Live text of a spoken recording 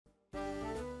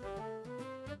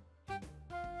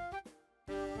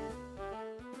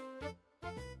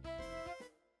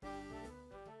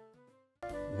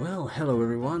Well, hello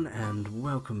everyone, and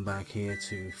welcome back here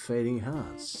to Fading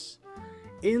Hearts.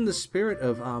 In the spirit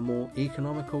of our more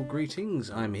economical greetings,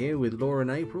 I'm here with Laura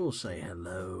and April. Say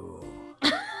hello.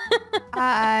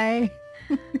 Hi.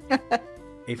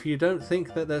 If you don't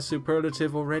think that they're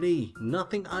superlative already,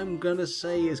 nothing I'm gonna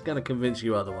say is gonna convince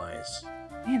you otherwise.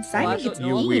 Man, Simon gets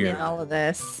You're mean weird. in all of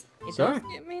this. It Sorry? does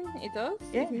get mean. It does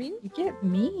Yeah, get mean. you get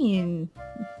mean.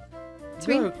 It's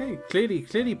Oh, mean. okay,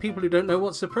 clearly people who don't know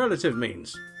what superlative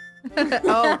means.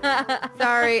 Oh,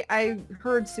 sorry. I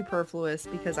heard superfluous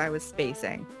because I was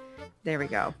spacing. There we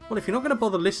go. Well, if you're not gonna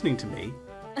bother listening to me,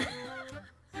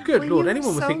 good Well, lord, you anyone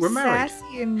were would so think we're married.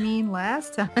 sassy and mean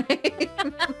last time.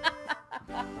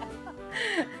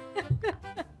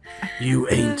 You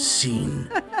ain't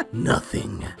seen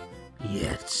nothing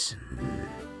yet.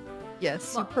 Yes,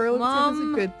 superlative is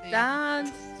a good thing.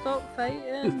 Dad, stop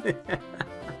fighting.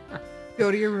 Go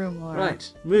to your room, Laura.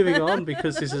 Right, moving on,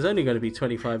 because this is only going to be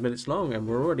 25 minutes long and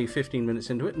we're already 15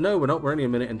 minutes into it. No, we're not, we're only a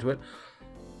minute into it.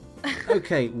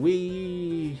 Okay,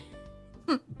 we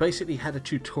basically had a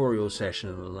tutorial session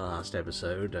in the last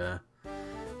episode.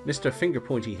 Mr.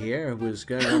 Fingerpointy here was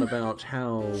going on about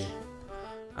how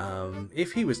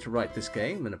if he was to write this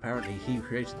game, and apparently he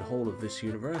created the whole of this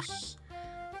universe,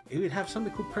 he would have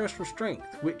something called personal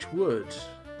strength, which would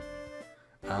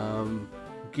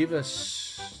give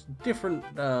us different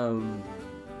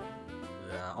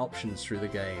options through the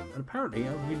game. And apparently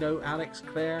we know Alex,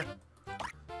 Claire,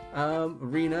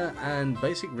 arena, and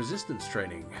basic resistance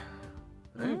training.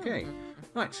 Okay,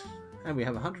 right, and we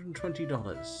have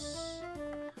 $120.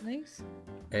 Nice.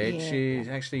 She's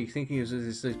actually thinking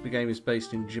this game is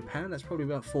based in Japan. That's probably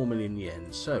about 4 million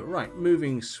yen. So, right,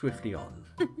 moving swiftly on.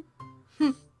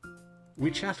 We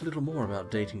chat a little more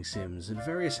about dating sims and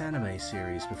various anime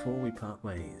series before we part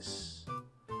ways.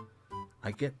 I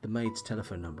get the maid's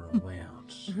telephone number on the way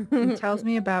out. He tells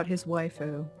me about his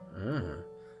waifu. Oh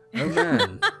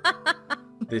man,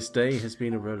 this day has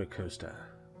been a roller coaster.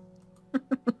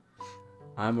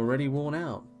 I'm already worn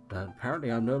out.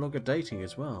 Apparently I'm no longer dating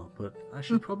as well, but I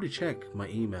should probably check my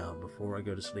email before I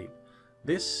go to sleep.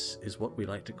 This is what we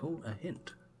like to call a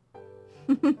hint.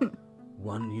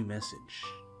 One new message.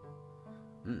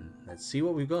 Let's see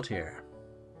what we've got here.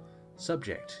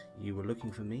 Subject, you were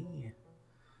looking for me?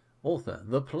 Author,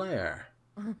 the player.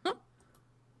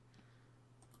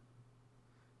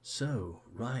 So,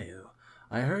 Ryu,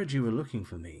 I heard you were looking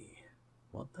for me.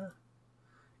 What the?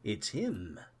 It's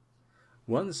him.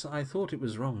 Once I thought it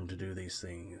was wrong to do these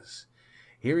things.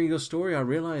 Hearing your story, I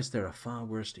realized there are far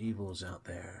worse evils out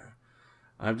there.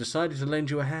 I've decided to lend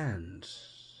you a hand.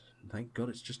 Thank God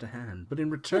it's just a hand. But in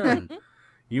return,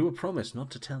 you were promised not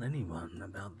to tell anyone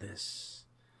about this.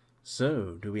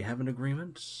 So, do we have an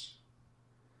agreement?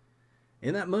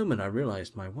 In that moment, I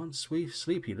realized my once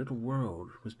sleepy little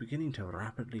world was beginning to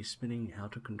rapidly spinning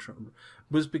out of control.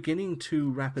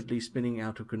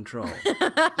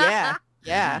 Yeah,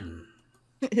 yeah.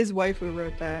 His waifu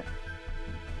wrote that.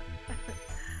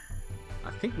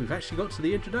 I think we've actually got to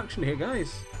the introduction here,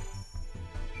 guys.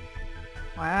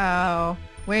 Wow.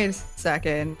 Wait a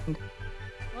second.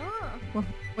 Oh.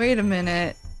 Wait a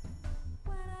minute.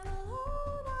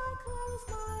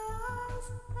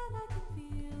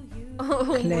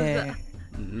 Oh, Claire.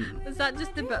 was that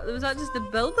just a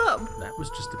build up? That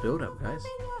was just a build-up, guys.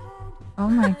 Oh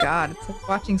my god, it's like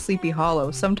watching Sleepy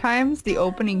Hollow. Sometimes the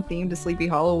opening theme to Sleepy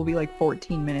Hollow will be like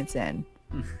 14 minutes in.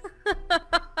 The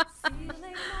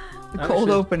cold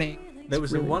opening. There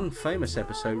was really... one famous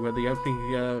episode where the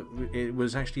opening it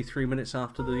was actually 3 minutes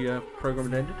after the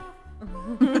program had ended.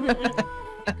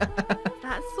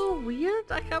 That's so weird.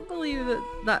 I can't believe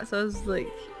that sounds like...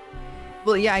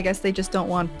 Well, yeah, I guess they just don't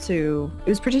want to... It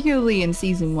was particularly in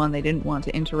season 1, they didn't want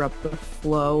to interrupt the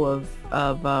flow of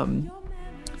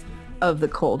the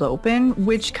cold open,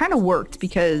 which kind of worked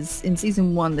because in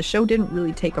season 1, the show didn't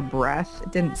really take a breath.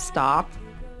 It didn't stop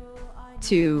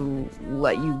to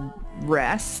let you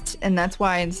rest, and that's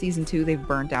why in season 2 they've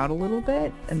burnt out a little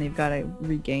bit and they've got to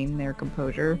regain their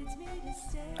composure.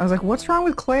 I was like, what's wrong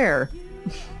with Claire?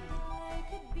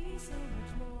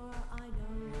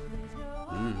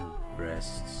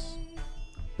 Breasts.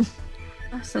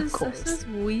 This course. is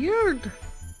weird.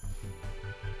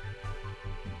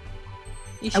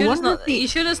 You I sure wonder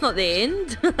it's not the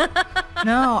end?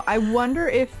 No, I wonder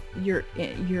if your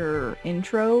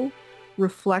intro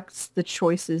reflects the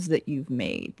choices that you've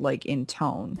made, like in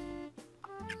tone.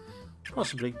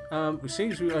 Possibly. It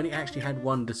seems we only actually had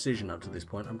one decision up to this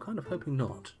point. I'm kind of hoping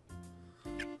not.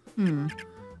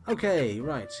 Okay,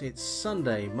 right. It's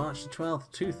Sunday, March the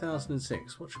 12th,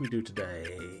 2006. What should we do today?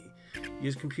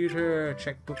 Use computer,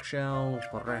 check bookshelf,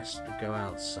 rest, go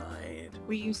outside.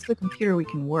 We use the computer, we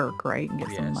can work, right? And get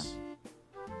some money. Yes.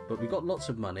 But we got lots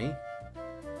of money.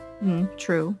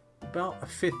 True. About a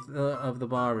fifth of the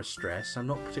bar is stress. I'm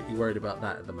not particularly worried about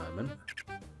that at the moment.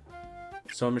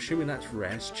 So I'm assuming that's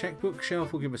rest. Check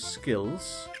bookshelf will give us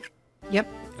skills. Yep.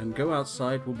 And go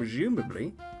outside will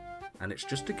presumably, and it's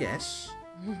just a guess,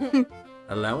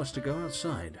 allow us to go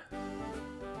outside.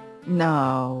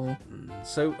 No.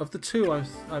 So of the two,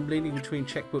 I'm leaning between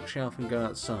check bookshelf and go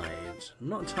outside. I'm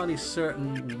not entirely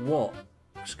certain what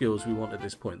skills we want at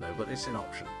this point though, but it's an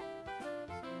option.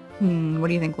 What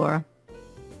do you think, Laura?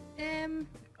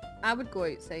 I would go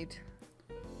outside.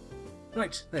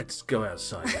 Right, let's go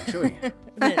outside, then, shall we?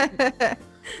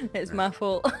 It's my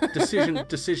fault.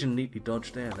 Decision neatly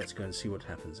dodged there. Let's go and see what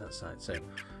happens outside. So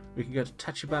we can go to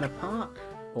Tachibana Park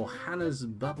or Hannah's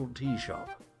Bubble Tea Shop.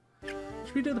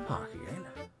 Should we do the park again?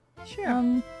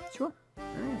 Sure. Sure.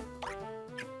 Alright.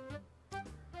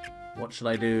 What shall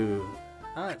I do?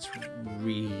 Let's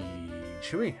read,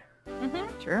 shall we?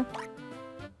 Sure.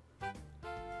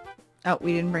 Oh,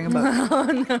 we didn't bring a book. Oh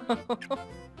no.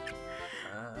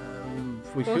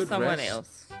 We Go could someone rest.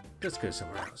 else. Let's go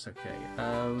somewhere else, okay.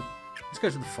 Let's go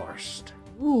to the forest.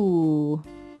 Ooh.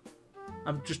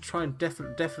 I'm just trying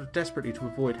desperately to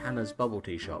avoid Hannah's Bubble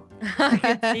Tea Shop. I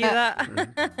can see that.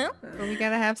 Well, we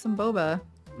gotta have some boba.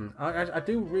 I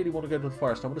do really want to go to the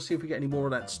forest. I want to see if we get any more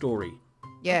of that story.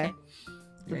 Yeah.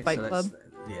 The Okay, Fight so Club.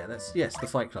 Yes, the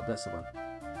Fight Club. That's the one.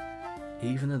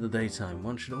 Even in the daytime,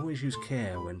 one should always use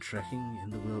care when trekking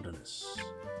in the wilderness.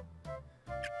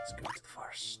 Let's go to the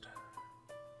forest.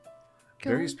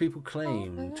 Various people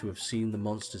claim to have seen the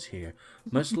monsters here.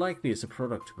 Most likely it's a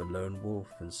product of a lone wolf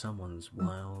and someone's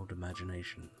wild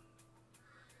imagination.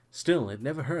 Still, it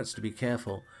never hurts to be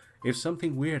careful. If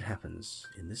something weird happens,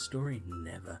 in this story,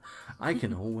 never. I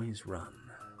can always run.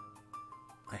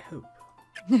 I hope.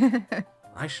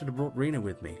 I should have brought Rena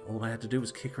with me. All I had to do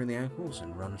was kick her in the ankles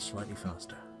and run slightly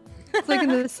faster. It's like in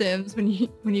The Sims when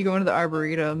you go into the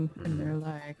arboretum and they're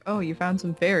like, "Oh, you found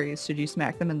some fairies. Should you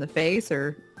smack them in the face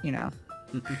or,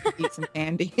 eat some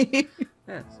candy?"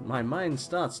 Yes, my mind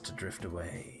starts to drift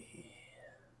away.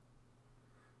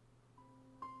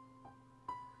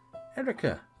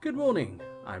 Erica, good morning.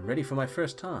 I'm ready for my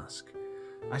first task.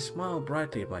 I smile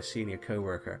brightly at my senior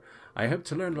co-worker. I hope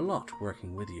to learn a lot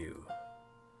working with you.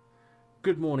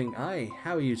 Good morning,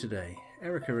 how are you today?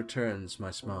 Erica returns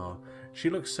my smile. She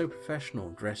looks so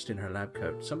professional, dressed in her lab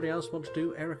coat. Somebody else want to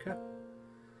do Erica?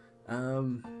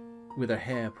 With her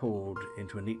hair pulled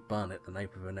into a neat bun at the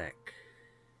nape of her neck.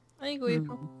 There you go,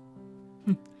 April.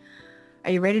 Are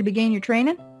you ready to begin your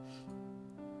training?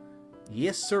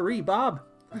 Yes, sirree, Bob.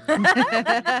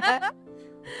 I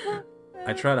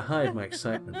try to hide my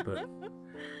excitement, but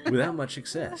without much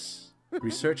success.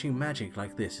 Researching magic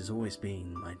like this has always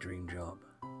been my dream job.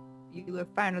 You look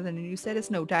finer than a new set of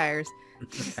snow tires.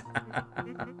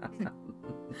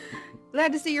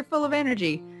 Glad to see you're full of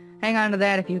energy. Hang on to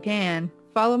that if you can.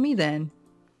 Follow me then.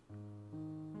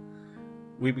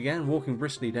 We began walking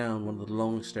briskly down one of the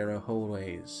long, narrow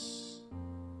hallways.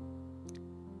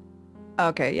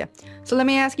 Okay, yeah. So let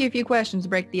me ask you a few questions to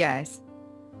break the ice.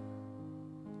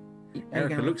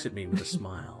 Erica looks at me with a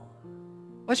smile.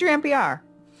 What's your NPR?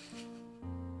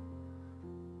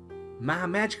 My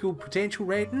magical potential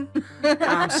rating?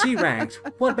 I'm C ranked.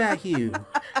 What about you?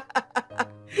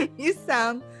 You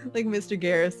sound like Mr.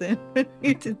 Garrison when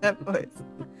you did that voice.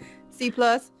 C+,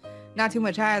 not too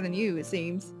much higher than you, it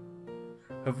seems.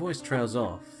 Her voice trails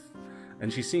off,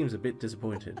 and she seems a bit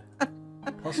disappointed.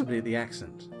 Possibly at the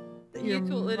accent. You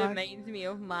totally remind me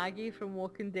of Maggie from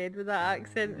Walking Dead with that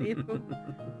accent, April.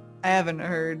 I haven't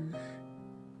heard.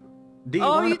 Do you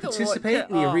want to participate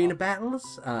in the arena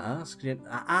battles? I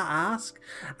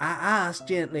ask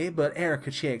gently, but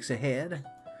Erica shakes her head.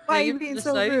 Why are you being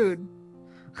so rude?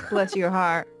 Bless your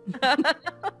heart.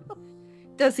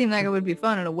 Does seem like it would be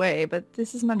fun in a way, but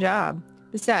this is my job.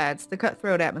 Besides, the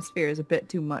cutthroat atmosphere is a bit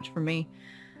too much for me.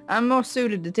 I'm more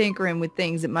suited to tinkering with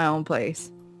things at my own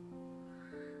place.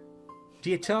 Do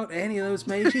you talk to any of those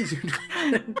mages?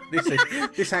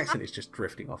 This accent is just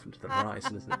drifting off into the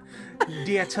horizon, isn't it?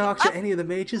 Do you talk to any of the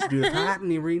mages? Do you fight in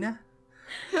the arena?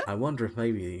 I wonder if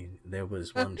maybe there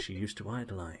was one she used to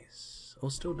idolize,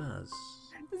 or still does.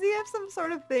 Does he have some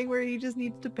sort of thing where he just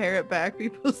needs to parrot back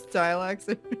people's dialects?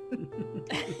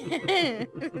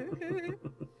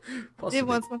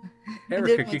 Possibly.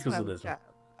 Erica giggles a little.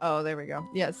 Oh, there we go.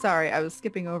 Yeah, sorry, I was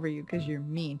skipping over you because you're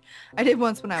mean. I did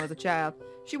once when I was a child.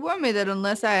 She warned me that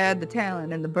unless I had the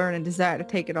talent and the burning desire to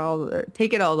take it all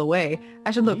the way, I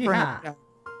should look for another job.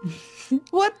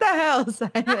 What the hell,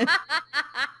 Simon?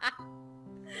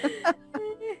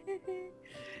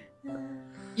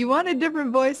 You wanted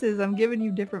different voices. I'm giving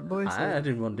you different voices. I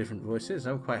didn't want different voices.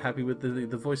 I'm quite happy with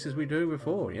the voices we do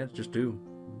before. Yeah, just do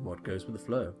what goes with the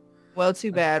flow. Well,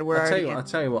 too bad. We're already I'll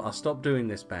tell you what. I'll stop doing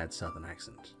this bad Southern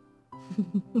accent.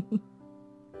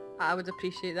 I would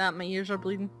appreciate that. My ears are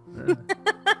bleeding.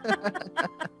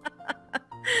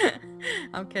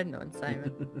 I'm kidding on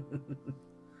Simon.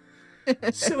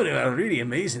 Some of them are really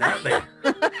amazing, aren't they?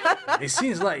 It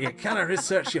seems like you cannot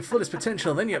research your fullest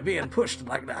potential, then you're being pushed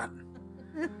like that.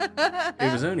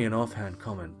 It was only an offhand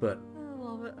comment, but I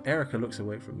love it. Erica looks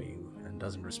away from me and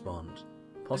doesn't respond.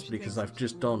 Possibly because I've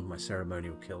just donned my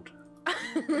ceremonial kilt.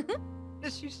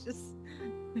 She's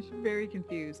very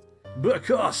confused. But of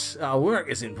course, our work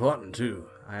is important too,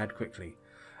 I add quickly.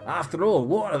 After all,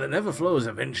 water that never flows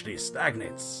eventually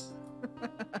stagnates.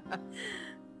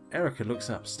 Erica looks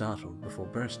up, startled, before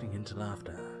bursting into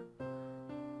laughter.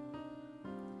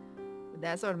 With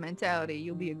that sort of mentality,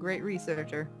 you'll be a great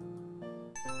researcher.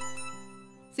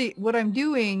 See, what I'm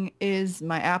doing is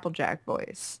my Applejack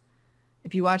voice.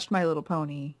 If you watched My Little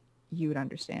Pony, you would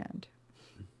understand.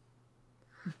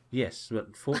 Yes,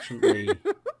 but fortunately,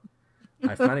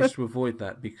 I've managed to avoid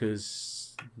that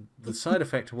because the side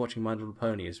effect of watching My Little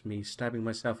Pony is me stabbing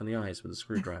myself in the eyes with a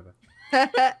screwdriver.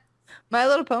 My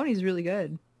Little Pony's really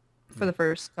good for the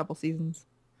first couple seasons.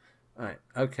 Alright,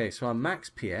 okay, so our max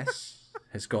PS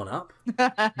has gone up,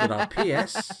 but our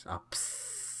PS, our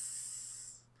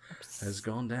PS, has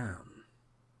gone down.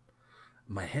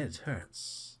 My head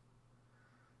hurts.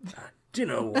 Do you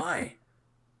know why?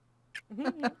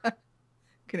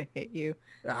 Gonna hit you.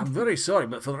 I'm very sorry,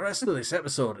 but for the rest of this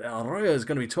episode, Arroyo is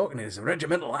going to be talking in his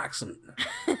regimental accent.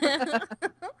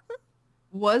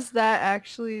 Was that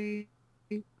actually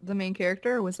the main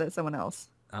character, or was that someone else?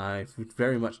 I would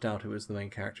very much doubt it was the main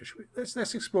character.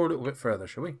 Let's explore a little bit further,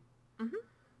 shall we? Mm-hmm.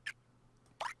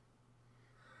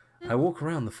 I walk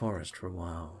around the forest for a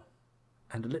while,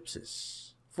 and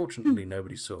ellipsis. Fortunately,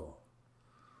 nobody saw.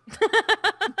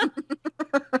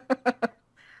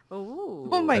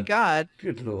 Oh my god!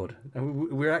 Good lord!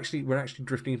 We're actually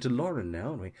drifting into Lauren now,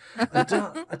 aren't we?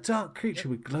 A dark creature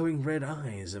with glowing red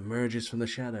eyes emerges from the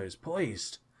shadows,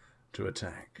 poised to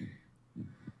attack.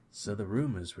 So the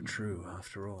rumors were true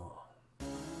after all.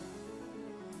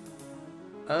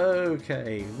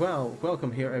 Okay, well,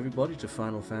 welcome here everybody to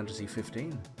Final Fantasy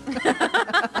 15.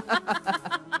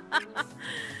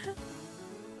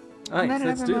 Alright,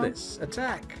 let's do this.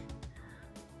 Attack!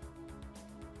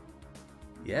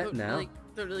 Yeah, now.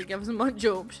 Don't really give us much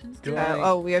options.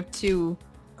 Oh, we have two.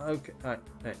 Okay, alright.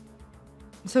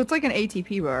 So it's like an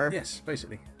ATP bar. Yes,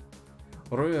 basically.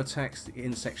 Arroyo attacks the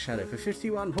insect shadow for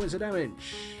 51 points of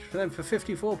damage, then for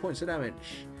 54 points of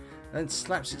damage, and then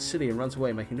slaps it silly and runs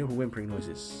away, making little whimpering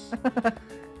noises.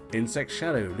 Insect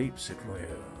shadow leaps at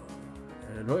Arroyo.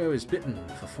 Arroyo is bitten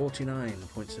for 49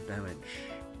 points of damage.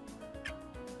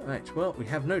 Right, well, we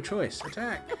have no choice.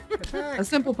 Attack! Attack! A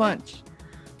simple punch.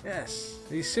 Yes,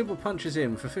 he simple punches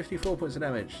him for 54 points of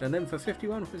damage, and then for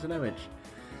 51 points of damage.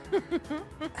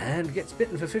 And gets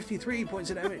bitten for 53 points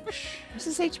of damage. What's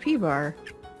this HP bar?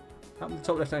 Up in the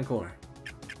top left-hand corner.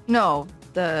 No,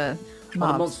 the Oh,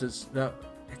 mobs. the monsters. No,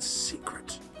 it's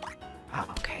secret. Oh,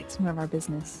 okay, it's none of our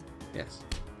business. Yes.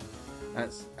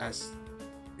 As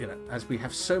you know, as we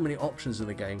have so many options in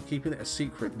the game, keeping it a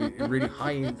secret really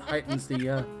heightens the.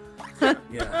 Yeah.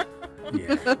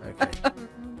 Okay.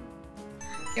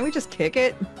 Can we just kick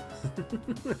it?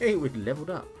 Hey, we've leveled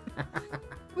up.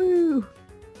 Woo!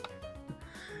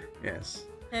 Yes.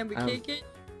 Can we kick it?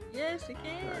 Yes, we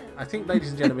can. I think, ladies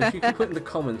and gentlemen, if you can put in the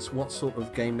comments what sort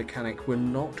of game mechanic we're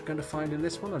not going to find in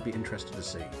this one, I'd be interested to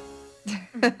see.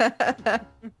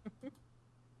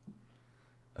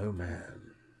 Oh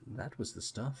man, that was the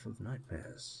stuff of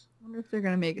nightmares. I wonder if they're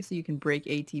gonna make it so you can break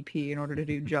ATP in order to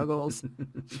do juggles.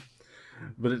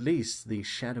 But at least the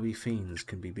shadowy fiends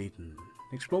can be beaten.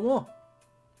 Explore more.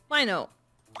 Why not?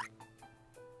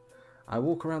 I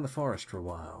walk around the forest for a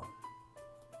while.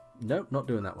 Nope, not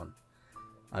doing that one.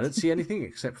 I don't see anything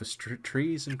except for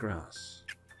trees and grass.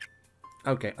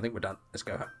 Okay, I think we're done. Let's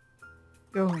go home.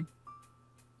 Go home.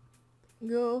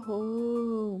 Go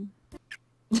home.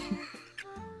 In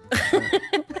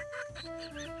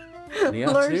the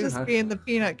Laura's afternoon, just being the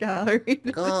peanut gallery.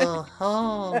 Go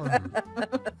home.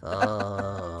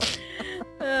 Oh.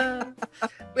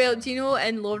 Well, do you know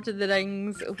in Lord of the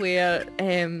Rings where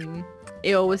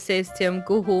he always says to him,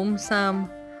 "Go home, Sam"?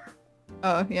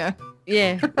 Oh, yeah.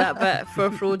 Yeah, that bit for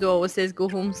Frodo always says, "Go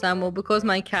home, Sam." Well, because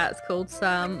my cat's called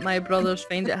Sam, my brothers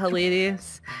find it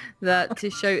hilarious that to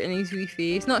shout in his wee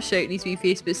face, not shout in his wee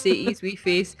face, but say to his wee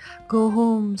face, "Go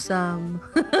home, Sam."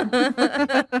 You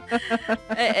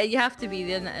have to be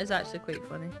there, and it is actually quite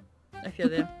funny if you're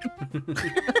there.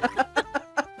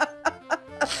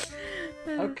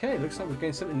 Okay, looks like we're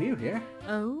getting something new here.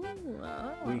 Oh,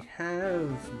 wow. We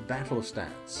have battle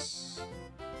stats.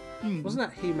 Wasn't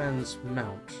that He-Man's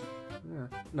mount?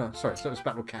 No, sorry, so it was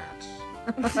Battle Cat.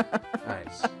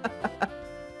 Nice.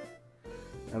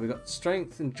 We got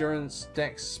strength, endurance,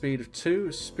 dex, speed of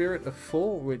 2, spirit of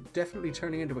 4. We're definitely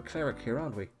turning into a cleric here,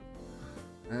 aren't we?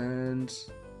 And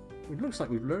it looks like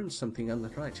we've learned something on the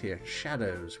right here.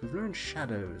 Shadows. We've learned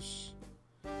shadows.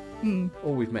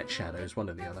 Or we've met shadows, one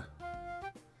or the other.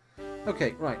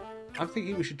 Okay, right. I'm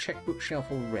thinking we should check bookshelf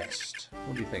or rest.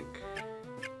 What do you think?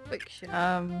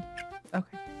 Bookshelf.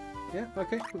 Okay. Yeah,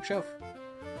 okay, bookshelf.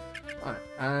 Alright,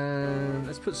 and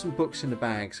let's put some books in the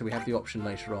bag so we have the option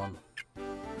later on.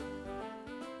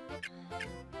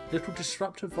 Little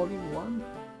Disruptor Volume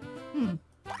 1?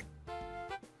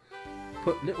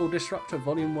 Put Little Disruptor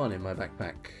Volume 1 in my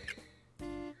backpack.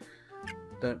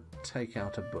 Don't take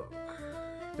out a book.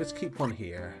 Let's keep one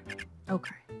here.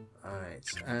 Okay. Alright,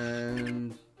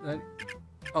 and...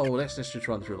 oh, let's just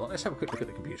run through a lot. Let's have a quick look at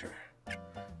the computer.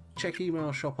 Check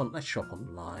email, shop on... Let's shop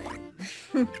online.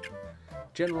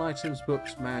 General items,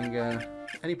 books, manga...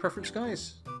 Any preference,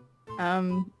 guys?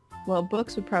 Well,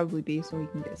 books would probably be so we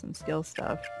can get some skill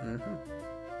stuff.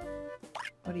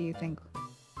 What do you think?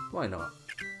 Why not?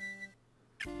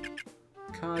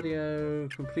 Cardio,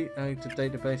 complete active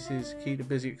databases, key to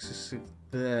business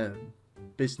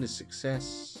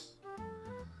success.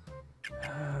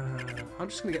 I'm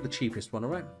just going to get the cheapest one,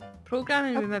 alright?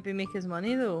 Programming would maybe make us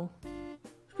money though.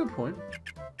 Good point.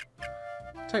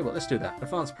 Tell you what, let's do that.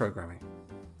 Advanced programming.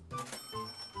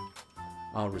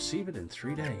 I'll receive it in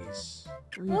 3 days.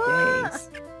 3 days.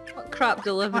 What crap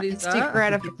delivery is Instant that?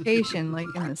 gratification, like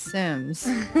in The Sims.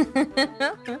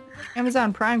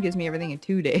 Amazon Prime gives me everything in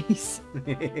 2 days.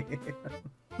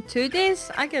 2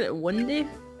 days? I get it 1 day.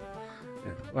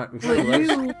 Yeah. Right, we've But got those.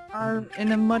 you are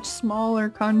in a much smaller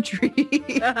country.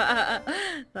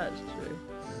 That's true.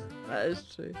 That is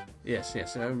true. Yes,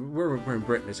 yes. We're in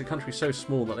Britain. It's a country so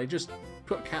small that they just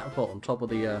put a catapult on top of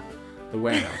the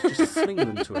warehouse. Just fling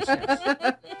them to us. Yes.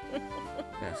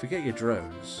 Yeah, forget your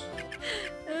drones.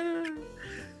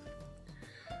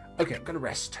 Okay, I'm going to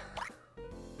rest.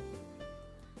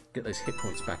 Get those hit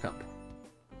points back up.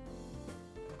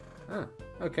 Ah,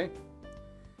 okay.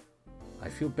 I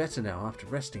feel better now after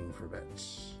resting for a bit.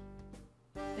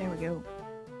 There we go.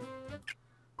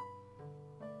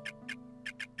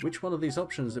 Which one of these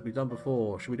options that we've done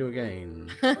before should we do again?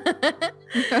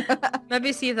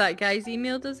 Maybe see if that guy's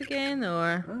emailed us again,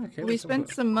 or... Okay, We let's have a spent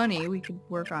look. some money. We could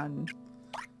work on...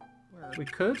 We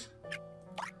could.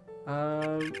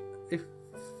 If...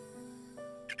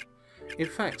 In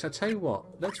fact, I tell you what.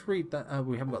 Let's read that.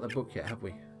 We haven't got that book yet, have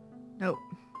we? Nope.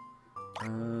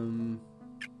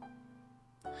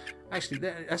 Actually,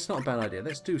 that's not a bad idea.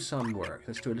 Let's do some work.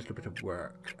 Let's do a little bit of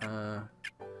work.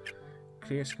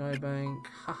 Clear Sky Bank.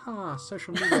 Haha,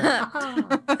 social media. Haha.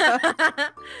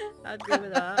 I'd go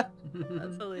with that.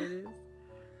 That's hilarious.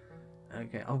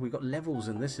 Okay. Oh, we've got levels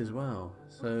in this as well.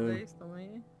 So, Nice, don't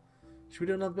we? should we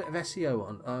do another bit of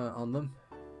SEO on them?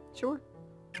 Sure.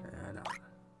 No.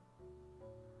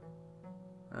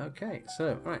 Okay.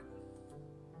 So, right.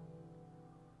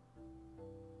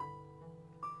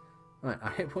 Right,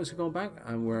 our hit points have gone back,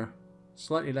 and we're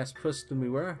slightly less pussed than we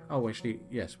were. Oh, actually,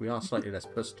 yes, we are slightly less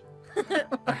pussed.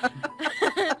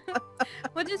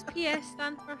 What does PS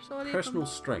stand for, sorry? Personal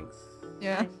strength.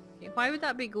 Yeah. Okay, why would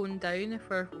that be going down if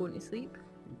we're going to sleep?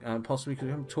 Possibly because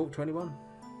we haven't talked to anyone.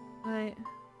 Right.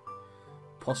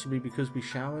 Possibly because we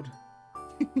showered.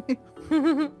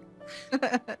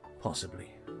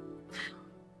 Possibly.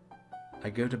 I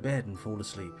go to bed and fall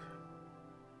asleep.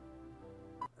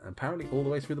 Apparently all the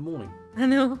way through the morning. I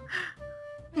know.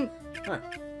 Right,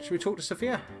 should we talk to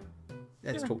Sophia?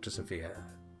 Let's talk to Sophia.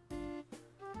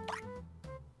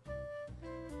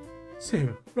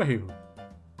 So, Rahul,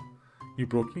 you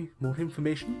brought me more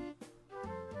information?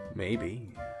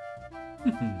 Maybe.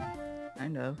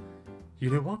 Kind of.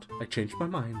 You know what? I changed my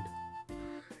mind.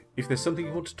 If there's something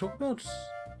you want to talk about,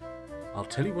 I'll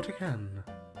tell you what I can.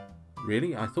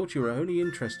 Really? I thought you were only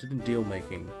interested in deal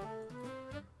making.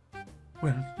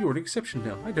 Well, you're an exception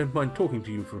now. I don't mind talking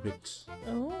to you for a bit.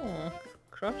 Oh,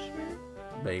 crush me?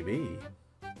 Maybe.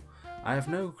 I have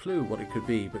no clue what it could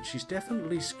be, but she's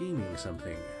definitely scheming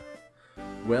something.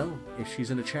 Well, if she's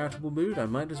in a charitable mood, I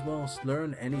might as well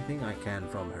learn anything I can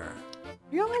from her.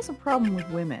 He has a problem with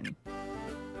women.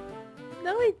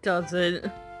 No, he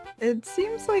doesn't. It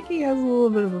seems like he has a little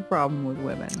bit of a problem with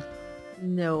women.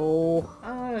 No.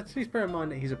 Please bear in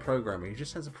mind that he's a programmer. He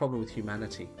just has a problem with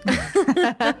humanity.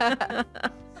 Well,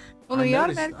 no, I he know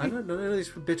automatically... I don't know this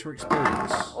from bitter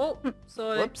experience. Oh,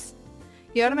 sorry. Whoops.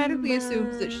 He automatically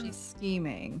assumes that she's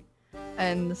scheming.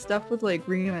 And the stuff with, like,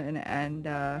 Rena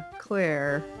and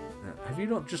Claire... Have you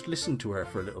not just listened to her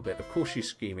for a little bit? Of course she's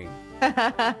scheming.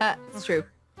 It's true.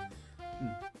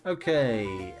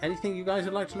 Okay, anything you guys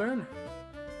would like to learn?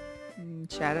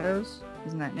 Shadows?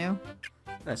 Isn't that new?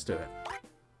 Let's do it.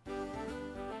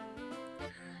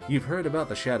 You've heard about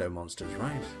the shadow monsters,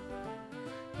 right?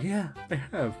 Yeah, I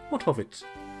have. What of it?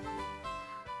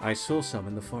 I saw some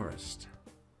in the forest.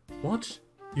 What?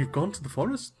 You've gone to the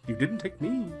forest? You didn't take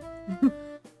me.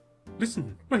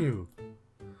 Listen, Ryu.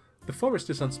 The forest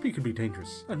is unspeakably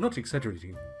dangerous. I'm not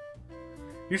exaggerating.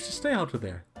 You should stay out of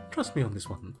there. Trust me on this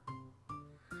one.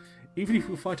 Even if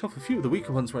you fight off a few of the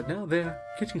weaker ones right now, they're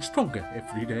getting stronger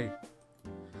every day.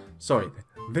 Sorry,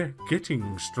 they're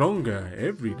getting stronger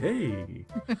every day.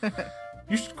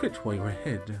 You should quit while you're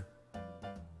ahead.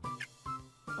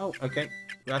 Oh, okay.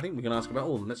 I think we can ask about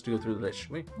all of them. Let's go through the list,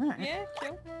 shall we? Alright. Yeah,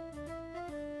 sure.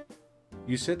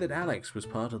 You said that Alex was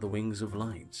part of the Wings of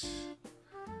Light.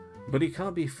 But he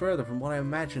can't be further from what I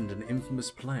imagined an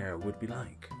infamous player would be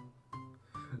like.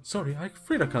 Sorry, I'm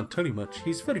afraid I can't tell you much.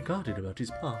 He's very guarded about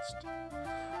his past.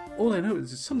 All I know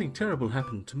is that something terrible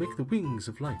happened to make the Wings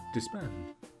of Light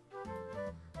disband.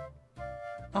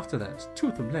 After that, 2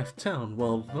 of them left town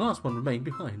while the last one remained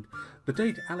behind. The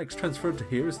date Alex transferred to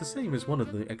here is the same as one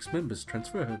of the ex-members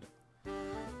transferred.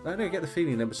 I don't get the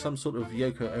feeling there was some sort of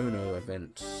Yoko Ono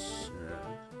event.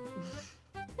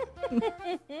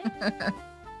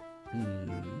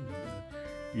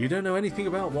 You don't know anything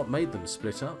about what made them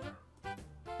split up?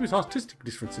 It was artistic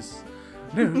differences.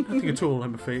 No, nothing at all,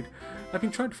 I'm afraid. I've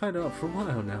been trying to find out for a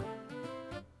while now.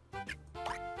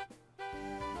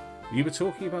 You were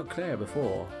talking about Claire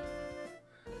before.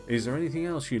 Is there anything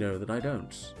else you know that I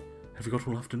don't? Have you got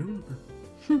all afternoon?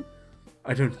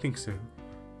 I don't think so.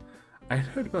 I had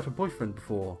heard about her boyfriend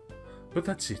before, but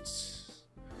that's it.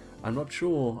 I'm not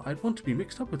sure I'd want to be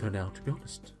mixed up with her now, to be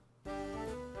honest.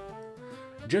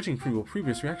 Judging from your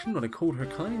previous reaction when I called her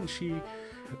kind, she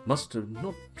must have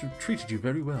not treated you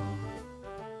very well.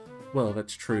 Well,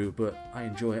 that's true, but I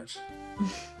enjoy it.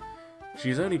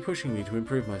 She's only pushing me to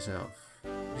improve myself.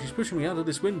 She's pushing me out of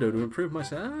this window to improve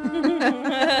myself.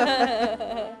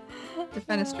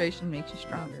 Defenestration makes you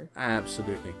stronger.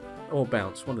 Absolutely. Or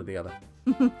bounce, one or the other.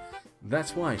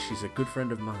 That's why she's a good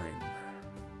friend of mine.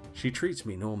 She treats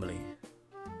me normally.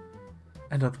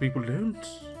 And other people don't?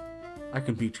 I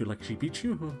can beat you like she beats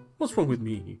you. What's wrong with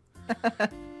me?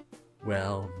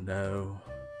 Well, no.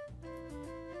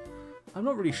 I'm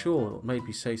not really sure what made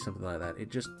me say something like that. It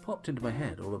just popped into my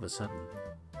head all of a sudden.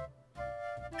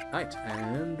 Right,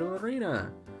 and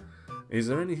Rena. Is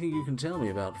there anything you can tell me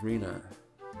about Rena?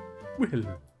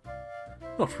 Well,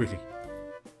 not really.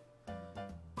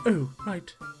 Oh,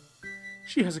 right.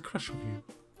 She has a crush on you.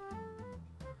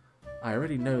 I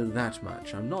already know that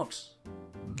much. I'm not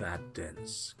that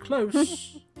dense.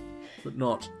 Close, but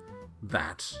not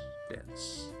that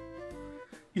dense.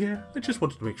 Yeah, I just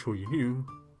wanted to make sure you knew.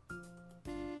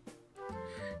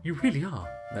 You really are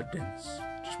that dense.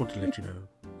 Just want to let you know.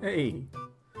 Hey.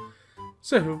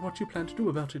 So, what do you plan to do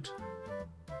about it?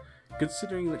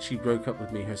 Considering that she broke up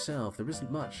with me herself, there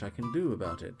isn't much I can do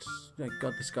about it. Thank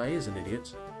God this guy is an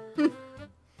idiot.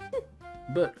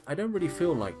 But I don't really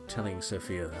feel like telling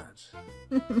Sophia that.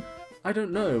 I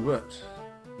don't know, but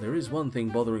there is one thing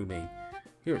bothering me.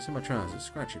 Here, it's in my trousers.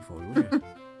 Scratch it for me, will you?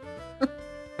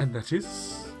 And that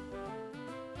is...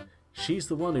 She's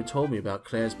the one who told me about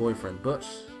Claire's boyfriend, but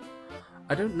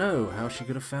I don't know how she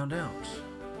could have found out.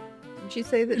 Did she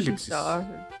say that Ellipsis. she saw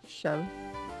her shove?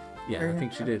 Yeah, I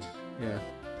think she did. Yeah.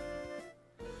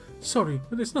 Sorry,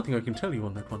 but there's nothing I can tell you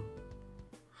on that one.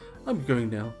 I'm going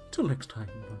now. Till next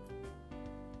time.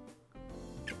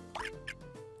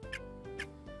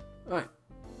 Alright.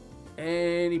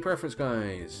 Any preference,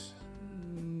 guys?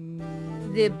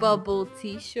 The bubble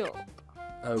tea shop.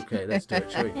 Okay, let's do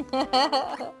it, shall we?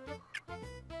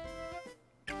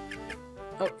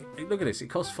 Oh, look at this. It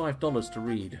costs $5 to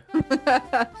read. Oh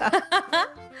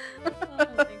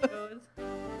my god.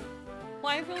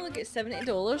 Why have we only got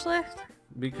 $70 left?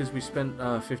 Because we spent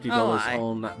 $50 aye.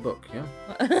 on that book, yeah?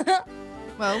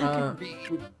 Well, we can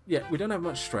read. We don't have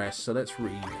much stress, so let's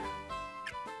read.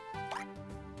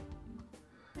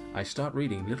 I start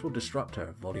reading Little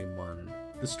Disruptor, Volume 1.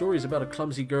 The story is about a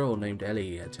clumsy girl named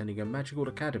Ellie attending a magical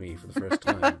academy for the first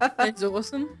time. That's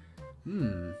awesome.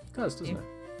 Doesn't it?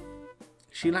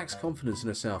 She lacks confidence in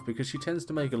herself because she tends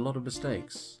to make a lot of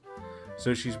mistakes.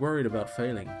 So she's worried about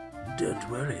failing. Don't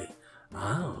worry,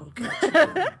 I'll catch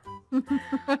you.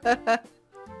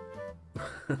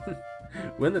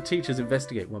 When the teachers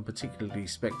investigate one particularly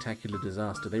spectacular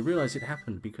disaster, they realize it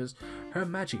happened because her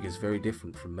magic is very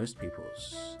different from most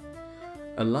people's.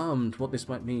 Alarmed what this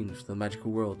might mean for the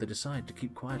magical world, they decide to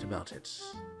keep quiet about it.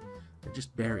 They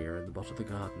just bury her in the bottom of the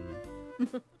garden.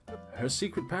 Her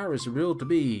secret power is revealed to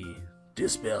be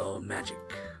dispel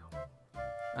magic.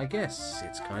 I guess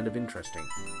it's kind of interesting.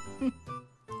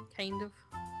 Kind of.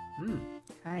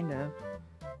 Kind of.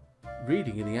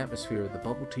 Reading in the atmosphere of the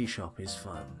bubble tea shop is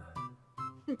fun.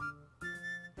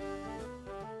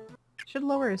 Should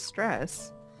lower his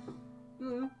stress.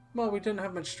 Well, we didn't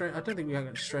have much stress. I don't think we had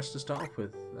much stress to start off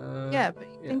with. Yeah, but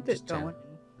you think that just 10. going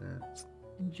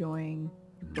enjoying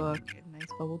your book at a nice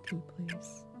bubble tea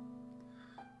place.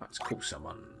 Let's call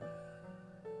someone.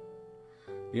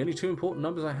 The only two important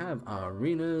numbers I have are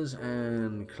Rena's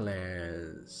and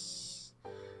Claire's.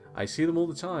 I see them all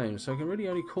the time, so I can really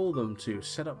only call them to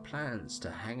set up plans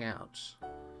to hang out.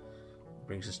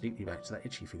 Brings us neatly back to that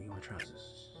itchy feeling on my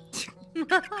trousers.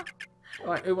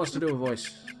 Alright, who wants to do a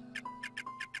voice?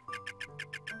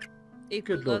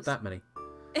 Good lord, that many.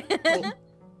 Oh,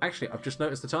 actually, I've just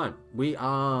noticed the time. We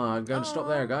are going to stop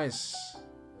there, guys.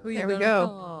 There we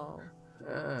go.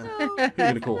 Who are you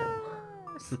going to call?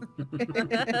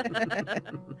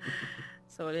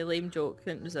 Sorry, lame joke.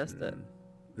 Couldn't resist it.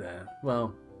 There.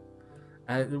 Well,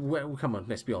 come on,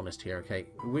 let's be honest here, okay?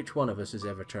 Which one of us has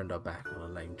ever turned our back on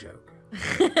a lame joke?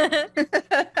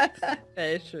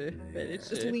 Very true. Very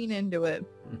Just true. lean into it.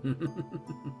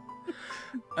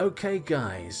 Okay,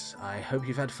 guys. I hope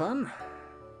you've had fun.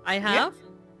 I have.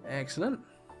 Excellent.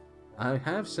 I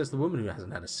have, says the woman who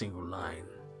hasn't had a single line.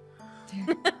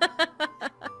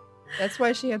 That's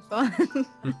why she had fun.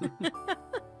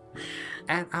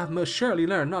 And I've most surely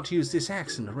learned not to use this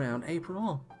accent around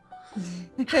April.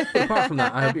 But apart from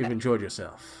that, I hope you've enjoyed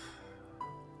yourself.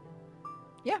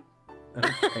 Yeah.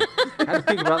 Okay. Had to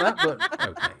think about that, but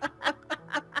okay.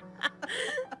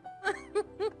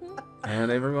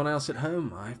 And everyone else at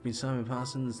home, I've been Simon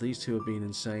Parsons. These two have been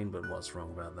insane, but what's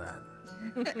wrong about that?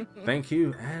 Thank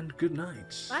you, and good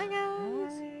night. Bye,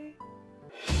 guys. Bye.